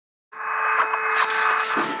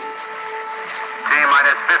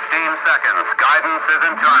seconds. Guidance is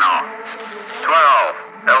internal.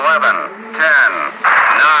 12, 11, 10, 9.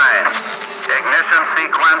 Ignition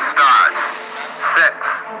sequence starts. 6,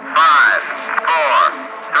 5, 4,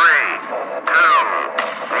 3, 2,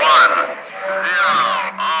 1, 0.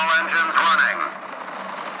 All engines running.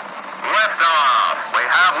 Liftoff. We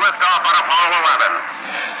have liftoff on Apollo 11.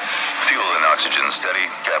 Fuel and oxygen steady.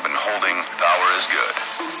 Cabin holding. Power is good.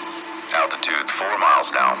 Altitude 4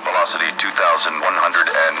 miles down. Velocity 2,195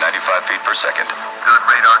 feet per second. Good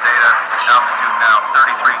radar data. Altitude now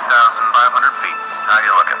 33,500 feet. How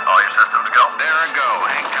you looking? All your systems go? There a go.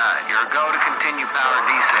 Hang tight. You're a go to continue power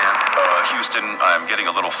descent. Houston, I'm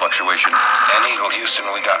getting a little fluctuation. And Eagle, Houston,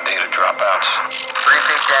 we got data dropouts. 3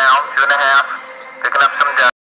 feet down, 2.5. Picking up